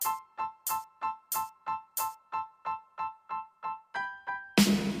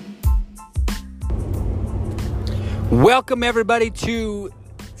Welcome everybody to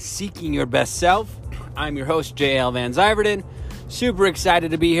Seeking Your Best Self. I'm your host, J.L. Van Zyverden. Super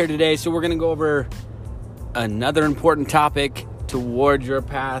excited to be here today. So we're going to go over another important topic towards your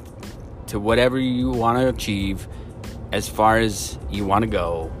path to whatever you want to achieve as far as you want to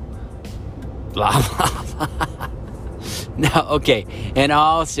go. Blah, blah, blah. Now, okay, in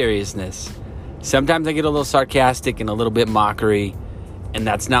all seriousness, sometimes I get a little sarcastic and a little bit mockery. And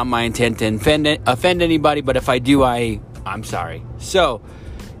that's not my intent to offend anybody, but if I do, I'm sorry. So,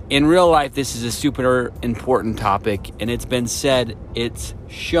 in real life, this is a super important topic, and it's been said it's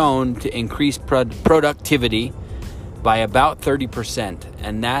shown to increase productivity by about 30%,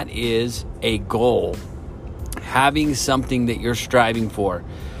 and that is a goal, having something that you're striving for.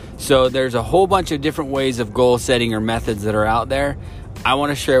 So, there's a whole bunch of different ways of goal setting or methods that are out there. I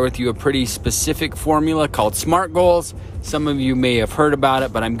want to share with you a pretty specific formula called SMART goals. Some of you may have heard about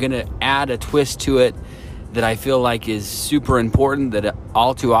it, but I'm going to add a twist to it that I feel like is super important that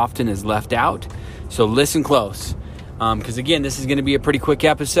all too often is left out. So listen close, because again, this is going to be a pretty quick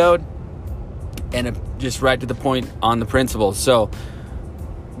episode and just right to the point on the principles. So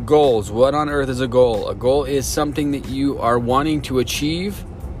goals, what on earth is a goal? A goal is something that you are wanting to achieve,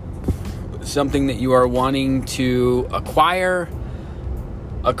 something that you are wanting to acquire,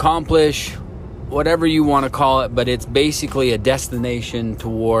 accomplish, whatever you want to call it, but it's basically a destination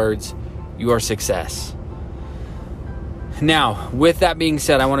towards your success. Now, with that being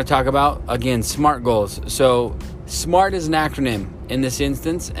said, I want to talk about, again, SMART goals. So, SMART is an acronym in this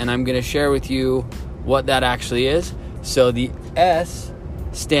instance, and I'm going to share with you what that actually is. So, the S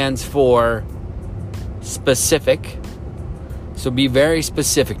stands for specific. So, be very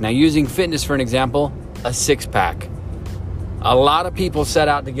specific. Now, using fitness for an example, a six-pack. A lot of people set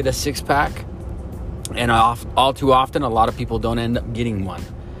out to get a six-pack, and all too often, a lot of people don't end up getting one.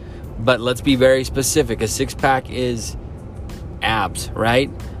 But let's be very specific. A six-pack is abs, right?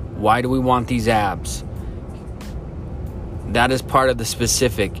 Why do we want these abs? That is part of the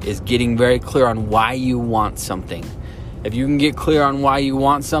specific, is getting very clear on why you want something. If you can get clear on why you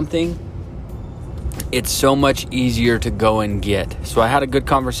want something, it's so much easier to go and get. So I had a good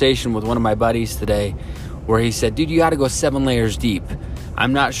conversation with one of my buddies today, where he said, dude, you got to go 7 layers deep.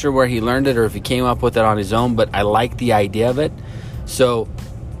 I'm not sure where he learned it or if he came up with it on his own, but I like the idea of it. So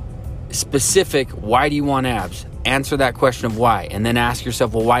specific, why do you want abs? Answer that question of why, and then ask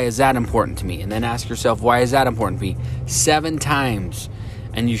yourself, well, why is that important to me? And then ask yourself, why is that important to me? 7 times,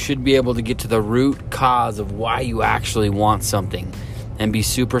 and you should be able to get to the root cause of why you actually want something and be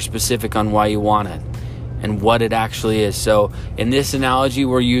super specific on why you want it and what it actually is. So in this analogy,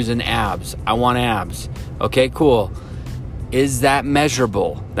 we're using abs. I want abs. Okay, cool. Is that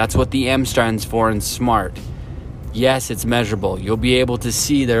measurable? That's what the M stands for in SMART. Yes, it's measurable. You'll be able to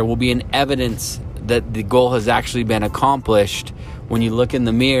see, there will be an evidence that the goal has actually been accomplished when you look in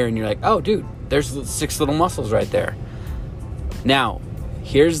the mirror and you're like, oh, dude, there's 6 little muscles right there. Now,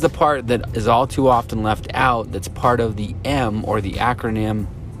 here's the part that is all too often left out that's part of the M, or the acronym,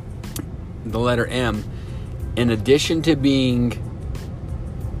 the letter M. In addition to being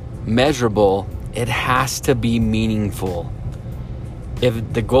measurable, it has to be meaningful.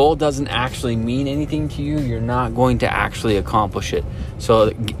 If the goal doesn't actually mean anything to you, you're not going to actually accomplish it.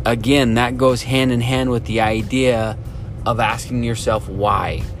 So again, that goes hand in hand with the idea of asking yourself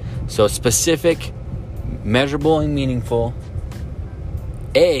why. So specific, measurable, and meaningful.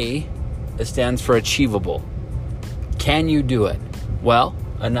 A, it stands for achievable. Can you do it? Well,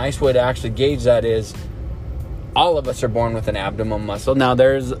 a nice way to actually gauge that is, all of us are born with an abdomen muscle. Now,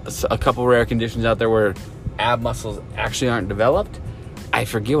 there's a couple rare conditions out there where ab muscles actually aren't developed. I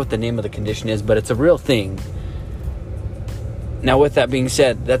forget what the name of the condition is, but it's a real thing. Now, with that being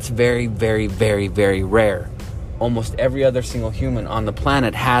said, that's very, very, very, very rare. Almost every other single human on the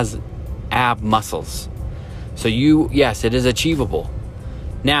planet has ab muscles. So yes, it is achievable.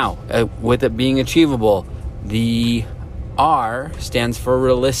 Now, with it being achievable, the R stands for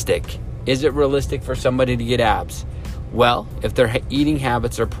realistic. Is it realistic for somebody to get abs? Well, if their eating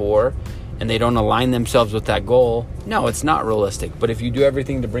habits are poor and they don't align themselves with that goal, no, it's not realistic. But if you do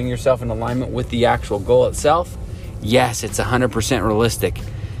everything to bring yourself in alignment with the actual goal itself, yes, it's 100% realistic.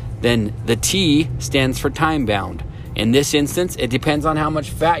 Then the T stands for time bound. In this instance, it depends on how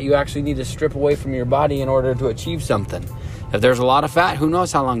much fat you actually need to strip away from your body in order to achieve something. If there's a lot of fat, who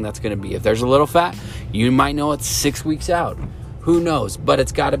knows how long that's going to be? If there's a little fat, you might know it's 6 weeks out. Who knows? But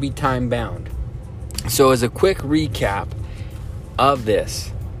it's got to be time bound. So as a quick recap of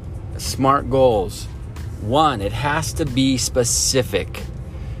this, SMART goals. 1, it has to be specific.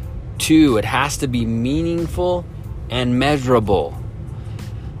 2, it has to be meaningful and measurable.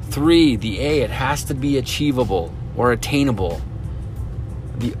 3, the A, it has to be achievable. or attainable.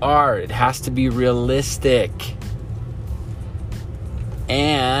 The R, it has to be realistic.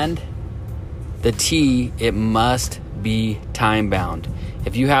 And the T, it must be time-bound.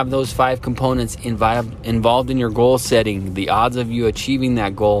 If you have those 5 components involved in your goal setting, the odds of you achieving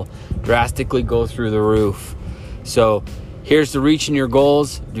that goal drastically go through the roof. So here's to reaching your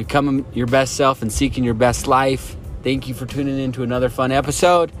goals, becoming your best self, and seeking your best life. Thank you for tuning in to another fun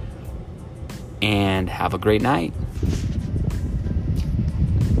episode, and have a great night.